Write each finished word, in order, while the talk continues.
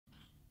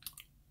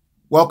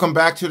Welcome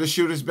back to the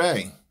Shooter's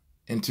Bay.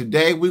 And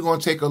today we're going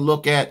to take a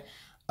look at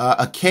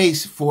a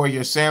case for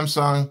your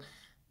Samsung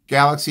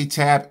Galaxy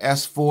Tab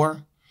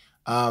S4.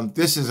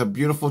 This is a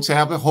beautiful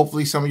tablet.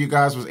 Hopefully some of you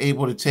guys was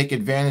able to take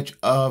advantage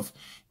of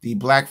the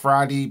Black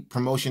Friday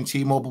promotion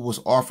T-Mobile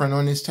was offering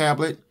on this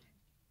tablet.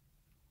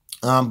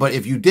 But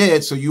if you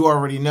did, so you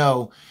already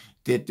know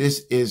that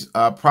this is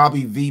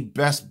probably the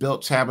best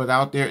built tablet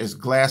out there. It's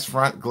glass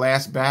front,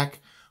 glass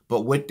back.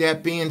 But with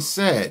that being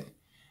said,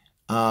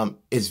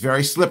 it's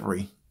very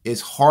slippery.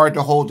 It's hard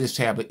to hold this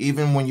tablet.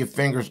 Even when your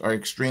fingers are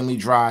extremely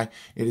dry,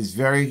 it is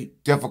very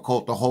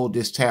difficult to hold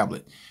this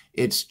tablet.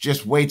 It's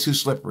just way too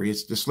slippery.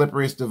 It's the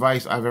slipperiest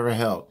device I've ever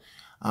held.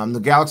 The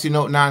Galaxy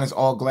Note 9 is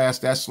all glass.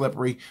 That's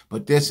slippery.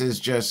 But this is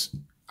just,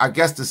 I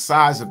guess the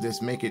size of this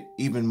make it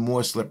even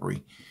more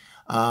slippery.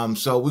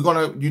 So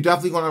you're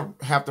definitely going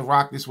to have to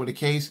rock this with a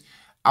case.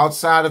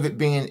 Outside of it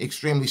being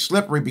extremely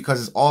slippery because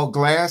it's all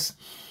glass,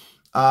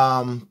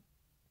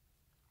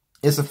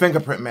 it's a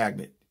fingerprint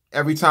magnet.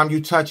 Every time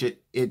you touch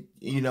it, if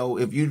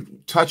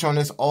you touch on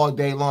this all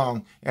day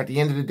long, at the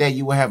end of the day,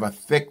 you will have a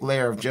thick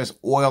layer of just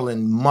oil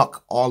and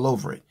muck all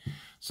over it.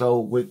 So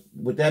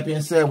with that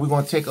being said, we're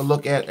going to take a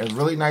look at a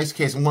really nice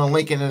case. I'm going to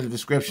link it in the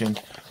description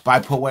by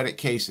Poetic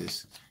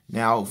Cases.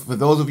 Now, for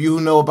those of you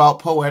who know about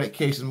Poetic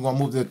Cases, I'm going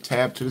to move the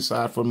tab to the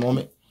side for a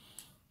moment.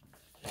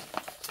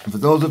 For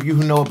those of you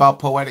who know about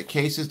Poetic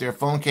Cases, they're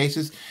phone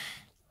cases.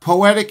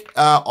 Poetic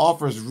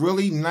offers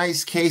really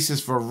nice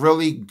cases for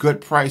really good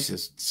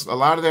prices. A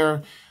lot of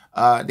their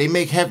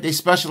they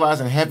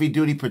specialize in heavy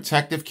duty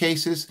protective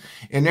cases,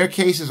 and their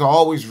cases are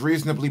always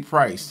reasonably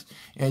priced.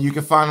 And you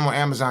can find them on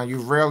Amazon. You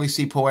rarely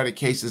see Poetic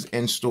cases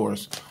in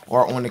stores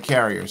or on the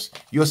carriers.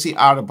 You'll see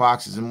out of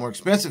boxes and more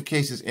expensive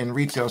cases in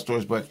retail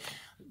stores, but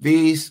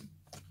these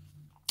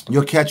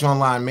you'll catch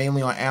online,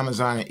 mainly on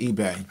Amazon and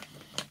eBay.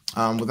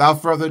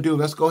 Without further ado,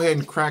 let's go ahead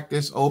and crack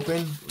this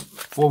open.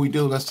 Before we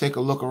do, let's take a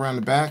look around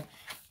the back.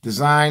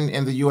 Designed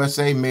in the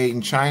USA, made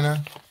in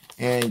China.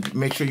 And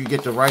make sure you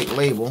get the right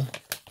label.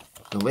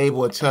 The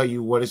label will tell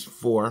you what it's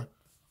for.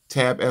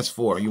 Tab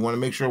S4. You want to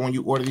make sure when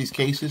you order these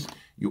cases,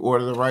 you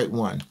order the right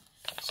one.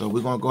 So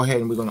we're going to go ahead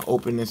and we're going to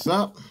open this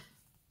up.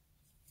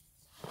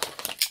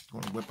 I'm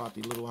going to whip out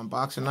the little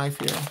unboxing knife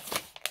here.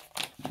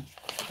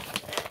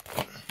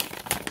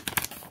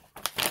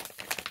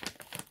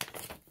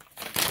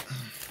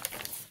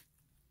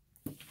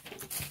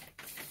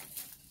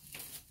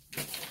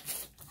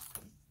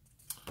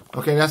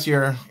 Okay, that's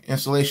your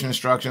installation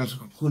instructions.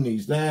 Who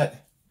needs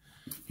that?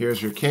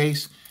 Here's your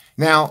case.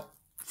 Now,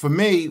 for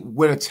me,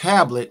 with a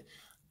tablet,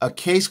 a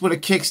case with a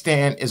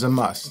kickstand is a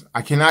must.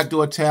 I cannot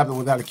do a tablet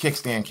without a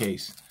kickstand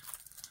case.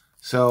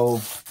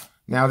 So,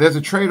 now there's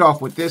a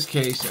trade-off with this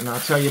case, and I'll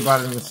tell you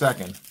about it in a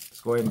second.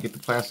 Let's go ahead and get the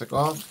plastic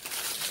off.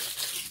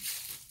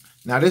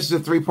 Now, this is a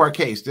 3-part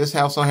case. This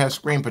also has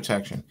screen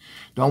protection.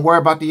 Don't worry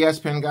about the S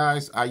Pen,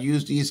 guys. I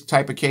use these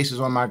type of cases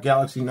on my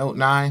Galaxy Note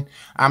 9.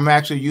 I'm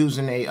actually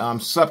using a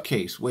sub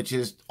case, which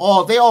is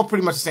they all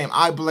pretty much the same.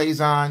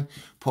 iBlazon,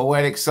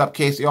 Poetic, sub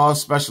case. They all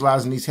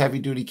specialize in these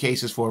heavy-duty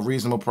cases for a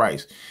reasonable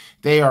price.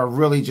 They are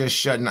really just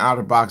shutting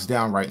out-of-box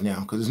down right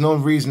now because there's no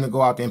reason to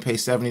go out there and pay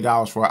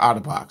 $70 for an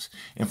out-of-box.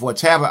 And for a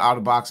tablet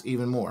out-of-box,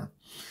 even more.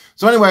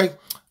 So anyway,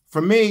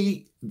 for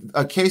me,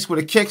 a case with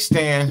a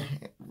kickstand,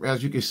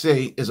 as you can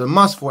see, is a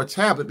must for a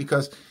tablet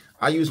because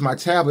I use my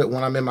tablet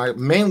when I'm in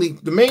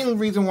the main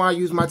reason why I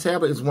use my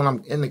tablet is when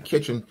I'm in the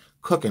kitchen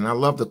cooking. I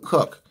love to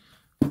cook.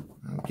 I'll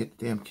get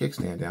the damn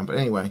kickstand down. But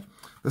anyway,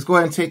 let's go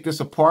ahead and take this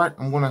apart.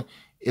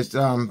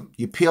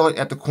 You peel it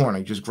at the corner.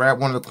 You just grab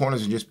one of the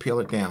corners and just peel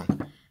it down.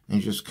 And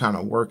you just kind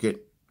of work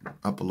it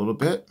up a little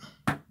bit.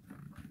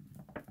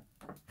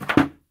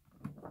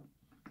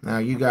 Now,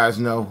 you guys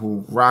know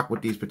who rock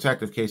with these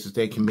protective cases,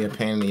 they can be a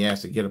pain in the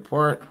ass to get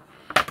apart.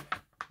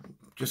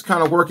 Just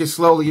kind of work it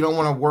slowly. You don't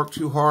want to work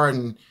too hard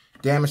and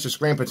damage the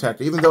screen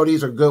protector. Even though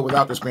these are good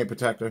without the screen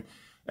protector,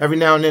 every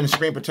now and then the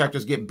screen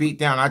protectors get beat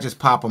down. I just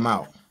pop them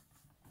out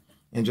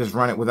and just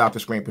run it without the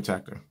screen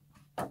protector.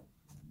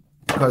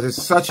 Because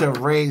it's such a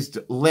raised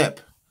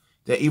lip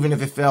that even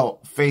if it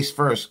fell face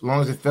first, as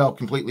long as it fell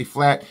completely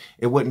flat,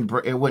 it wouldn't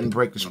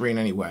break the screen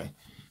anyway.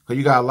 Because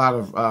you got a lot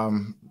of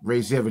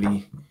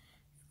razivity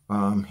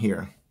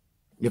here,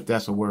 if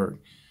that's a word.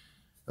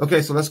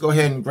 Okay, so let's go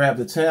ahead and grab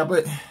the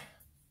tablet.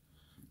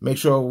 Make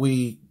sure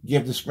we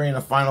give the screen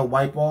a final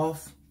wipe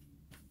off.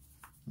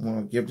 I'm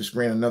going to give the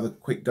screen another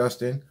quick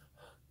dust in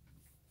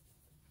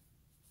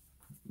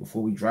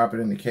before we drop it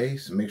in the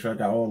case. Make sure I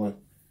got all the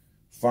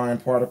fine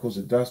particles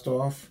of dust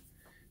off.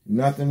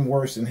 Nothing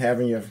worse than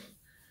having your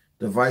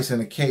device in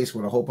a case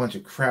with a whole bunch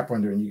of crap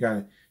under it.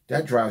 And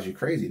that drives you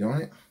crazy,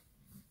 don't it?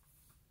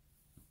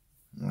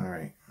 All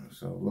right,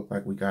 so look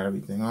like we got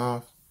everything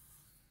off.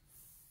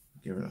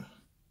 Give it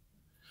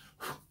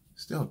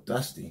still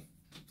dusty.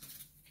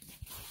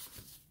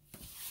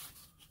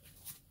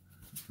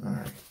 All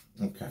right,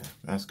 okay,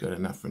 that's good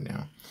enough for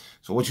now.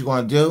 So what you're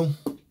going to do,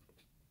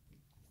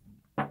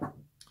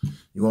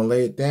 you're going to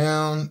lay it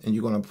down and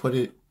you're going to put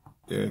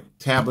the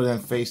tablet in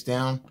face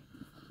down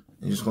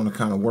You're just going to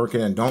kind of work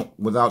it, and don't,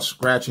 without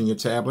scratching your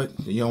tablet.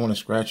 You don't want to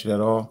scratch it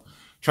at all.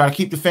 Try to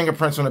keep the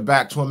fingerprints on the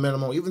back to a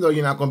minimum, even though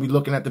you're not going to be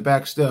looking at the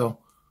back still.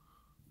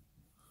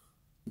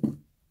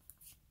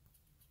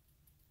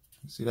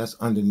 See, that's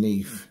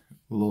underneath.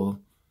 A little,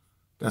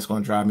 that's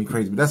going to drive me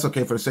crazy. But that's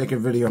okay. For the sake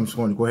of video, I'm just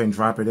going to go ahead and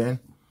drop it in.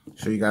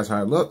 Show you guys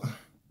how it looks.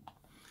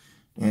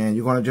 And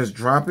you're going to just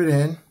drop it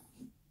in.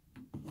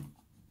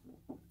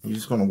 You're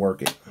just going to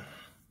work it.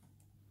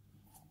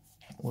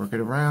 Work it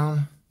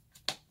around.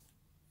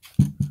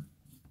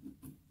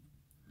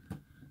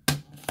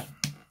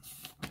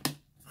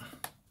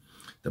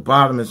 The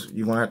bottom is,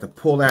 you're going to have to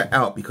pull that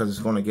out because it's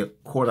going to get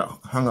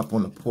hung up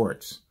on the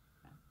ports.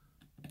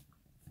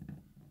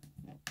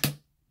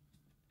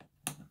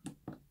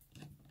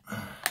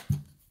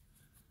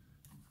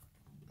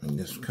 And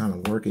just kind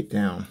of work it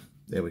down.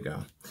 There we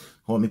go.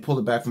 Hold, let me pull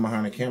it back from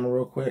behind the camera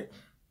real quick.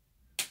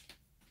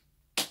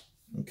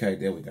 Okay,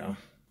 there we go.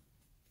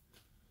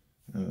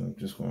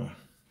 Just going to,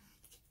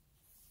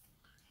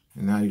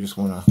 and now you just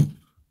want to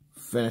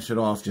finish it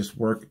off. Just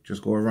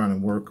go around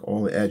and work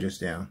all the edges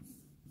down.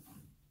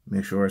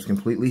 Make sure it's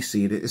completely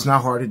seated. It's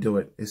not hard to do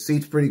it. It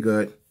seats pretty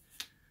good.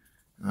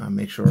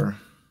 Make sure.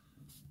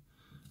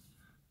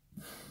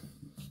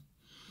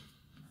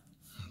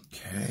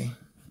 Okay.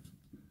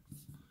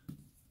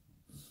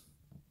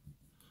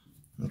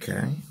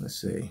 Okay,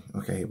 let's see.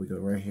 Okay, here we go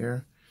right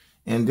here.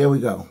 And there we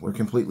go. We're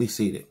completely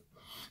seated.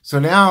 So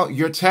now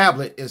your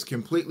tablet is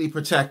completely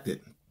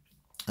protected.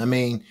 I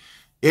mean,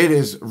 it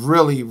is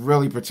really,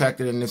 really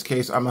protected in this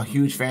case. I'm a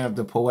huge fan of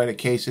the Poetic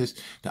cases,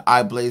 the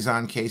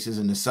iBlaze-On cases,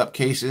 and the SUP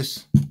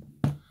cases.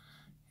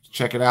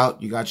 Check it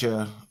out. You got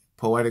your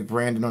Poetic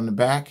branding on the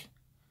back.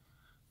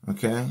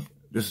 Okay.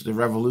 This is the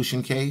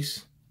Revolution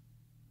case.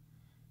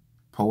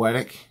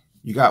 Poetic.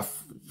 You got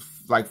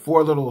like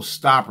 4 little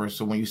stoppers,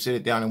 so when you sit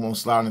it down, it won't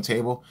slide on the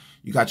table.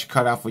 You got your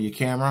cutout for your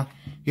camera.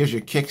 Here's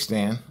your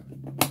kickstand.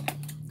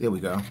 There we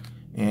go.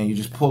 And you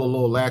just pull a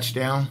little latch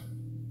down.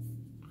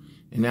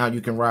 And now you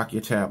can rock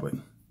your tablet.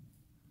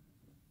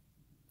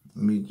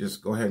 Let me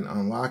just go ahead and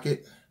unlock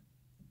it.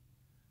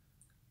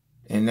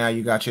 And now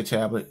you got your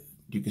tablet.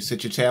 You can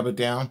sit your tablet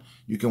down.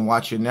 You can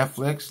watch your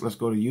Netflix. Let's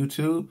go to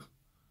YouTube.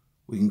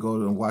 We can go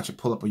to and watch it,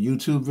 pull up a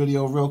YouTube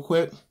video real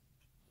quick.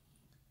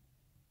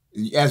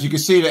 As you can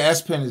see, the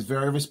S Pen is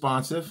very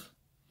responsive.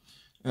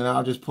 And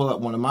I'll just pull up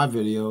one of my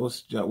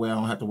videos. That way I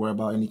don't have to worry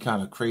about any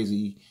kind of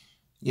crazy,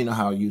 you know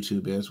how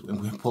YouTube is.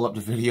 And we'll pull up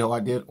the video I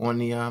did on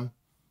the on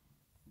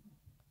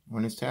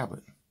this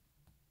tablet.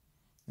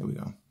 There we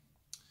go.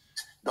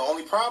 The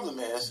only problem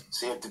is,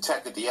 see, it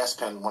detected the S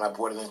Pen when I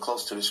brought it in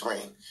close to the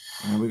screen.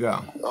 There we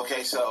go.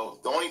 Okay, so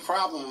the only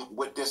problem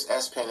with this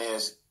S Pen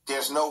is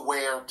there's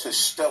nowhere to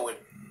stow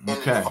it.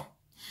 Okay.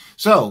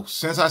 So,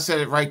 since I said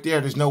it right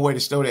there, there's no way to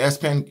stow the S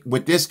Pen.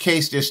 With this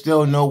case, there's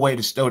still no way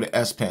to stow the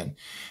S Pen.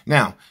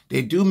 Now,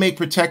 they do make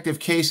protective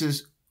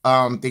cases.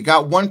 They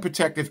got one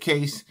protective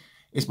case.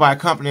 It's by a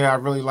company that I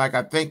really like.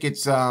 I think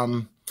it's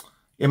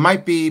it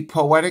might be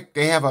Poetic.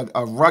 They have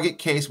a rugged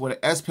case with an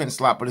S Pen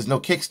slot, but there's no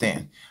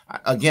kickstand.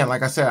 Again,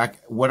 like I said,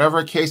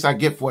 whatever case I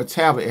get for a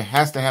tablet, it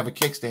has to have a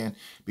kickstand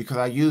because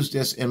I use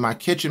this in my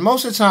kitchen.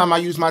 Most of the time, I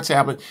use my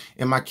tablet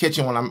in my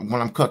kitchen when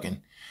I'm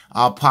cooking.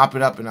 I'll pop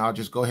it up and I'll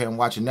just go ahead and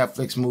watch a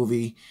Netflix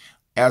movie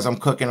as I'm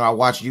cooking. Or I'll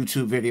watch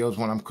YouTube videos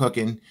when I'm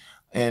cooking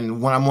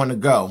and when I'm on the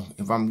go.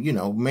 If I'm, you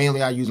know,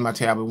 mainly I use my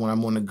tablet when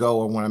I'm on the go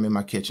or when I'm in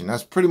my kitchen.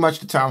 That's pretty much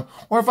the time.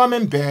 Or if I'm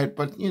in bed,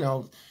 but, you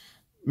know,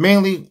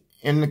 mainly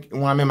when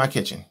I'm in my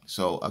kitchen.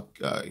 So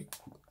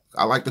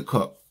I like to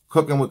cook.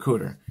 Cooking with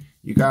Cooter.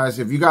 You guys,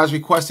 if you guys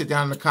request it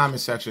down in the comment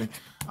section,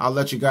 I'll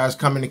let you guys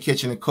come in the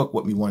kitchen and cook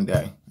with me one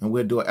day. And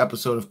we'll do an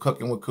episode of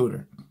Cooking with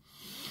Cooter.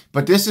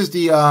 But this is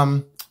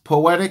the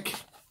Poetic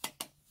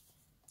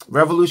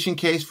Revolution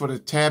case for the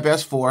Tab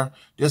S4.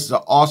 This is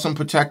an awesome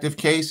protective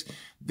case.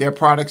 Their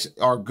products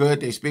are good.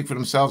 They speak for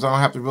themselves. I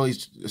don't have to really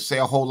say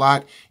a whole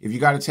lot. If you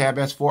got a Tab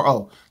S4,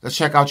 oh, let's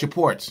check out your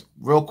ports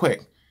real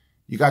quick.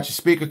 You got your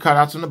speaker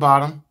cutouts on the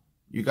bottom.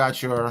 You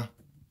got your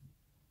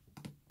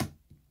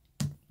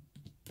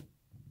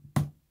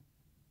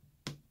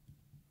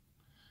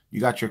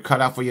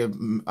cutout for your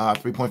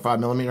 3.5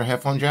 millimeter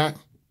headphone jack.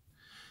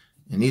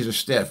 And these are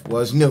stiff.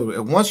 Well, it's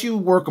new. Once you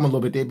work them a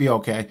little bit, they'd be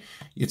okay.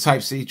 Your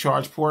Type-C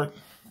charge port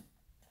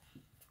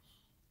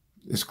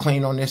is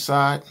clean on this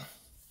side.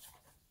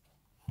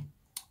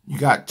 You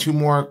got 2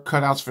 more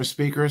cutouts for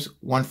speakers.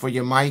 One for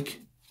your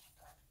mic.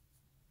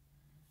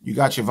 You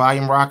got your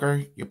volume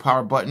rocker, your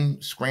power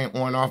button, screen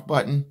on-off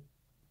button.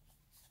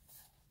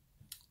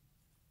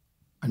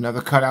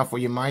 Another cutout for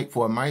your mic,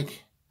 for a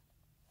mic.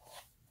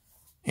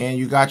 And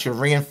you got your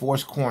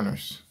reinforced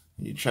corners.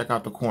 You check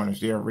out the corners.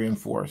 They are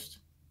reinforced.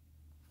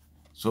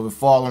 So if it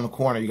falls on the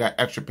corner, you got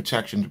extra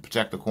protection to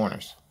protect the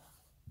corners.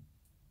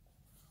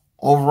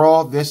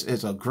 Overall, this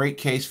is a great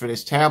case for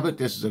this tablet.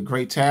 This is a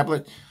great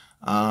tablet.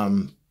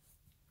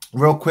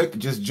 Real quick,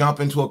 just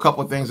jump into a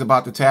couple of things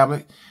about the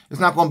tablet. It's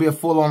not going to be a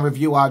full-on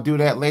review. I'll do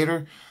that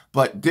later.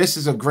 But this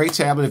is a great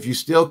tablet. If you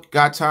still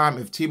got time,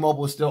 if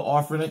T-Mobile is still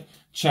offering it,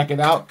 Check it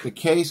out. The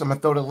case, I'm going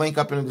to throw the link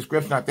up in the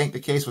description. I think the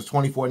case was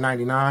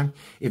 $24.99.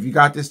 If you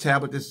got this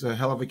tablet, this is a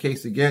hell of a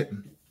case to get.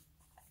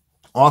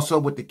 Also,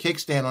 with the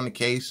kickstand on the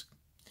case,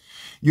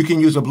 you can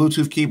use a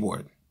Bluetooth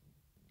keyboard.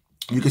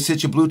 You can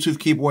sit your Bluetooth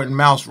keyboard and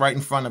mouse right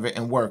in front of it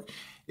and work.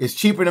 It's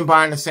cheaper than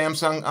buying the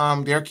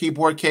Samsung, their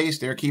keyboard case.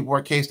 They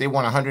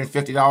want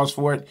 $150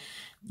 for it.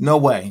 No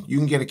way. You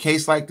can get a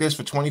case like this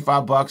for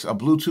 25 bucks. A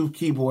Bluetooth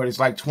keyboard is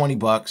like 20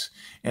 bucks.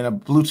 And a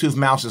Bluetooth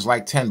mouse is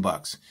like 10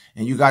 bucks.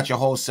 And you got your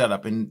whole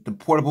setup. And the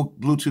portable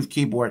Bluetooth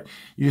keyboard,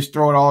 you just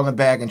throw it all in the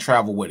bag and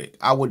travel with it.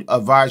 I would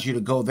advise you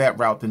to go that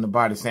route than to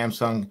buy the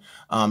Samsung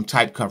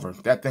type cover.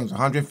 That thing's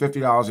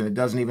 $150 and it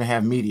doesn't even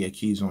have media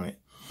keys on it.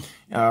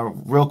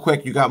 Real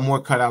quick, you got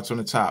more cutouts on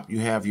the top. You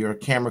have your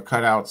camera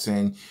cutouts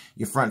and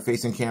your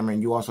front-facing camera,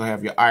 and you also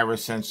have your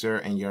iris sensor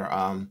and your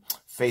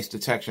face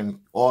detection.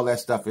 All that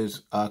stuff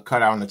is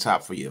cut out on the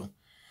top for you.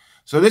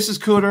 So this is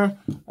Cooter.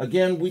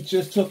 Again, we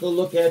just took a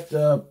look at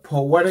the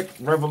Poetic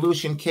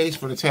Revolution case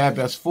for the Tab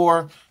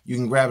S4. You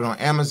can grab it on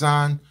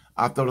Amazon.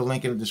 I'll throw the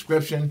link in the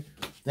description.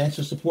 Thanks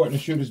for supporting the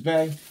Shooter's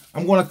Bay.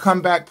 I'm going to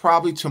come back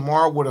probably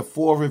tomorrow with a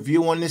full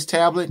review on this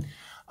tablet.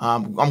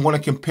 I'm going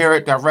to compare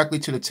it directly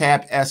to the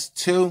Tab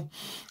S2.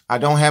 I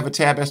don't have a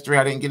Tab S3.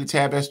 I didn't get a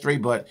Tab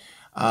S3, but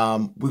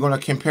we're going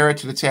to compare it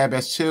to the Tab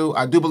S2.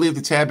 I do believe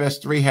the Tab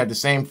S3 had the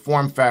same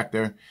form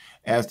factor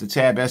as the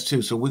Tab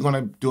S2, so we're going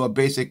to do a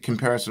basic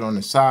comparison on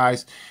the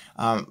size.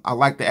 I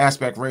like the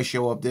aspect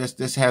ratio of this.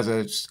 This has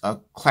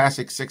a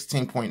classic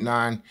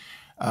 16.9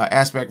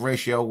 aspect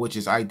ratio, which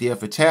is ideal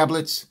for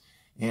tablets.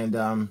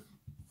 And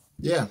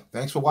yeah,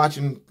 thanks for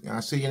watching.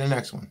 I'll see you in the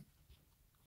next one.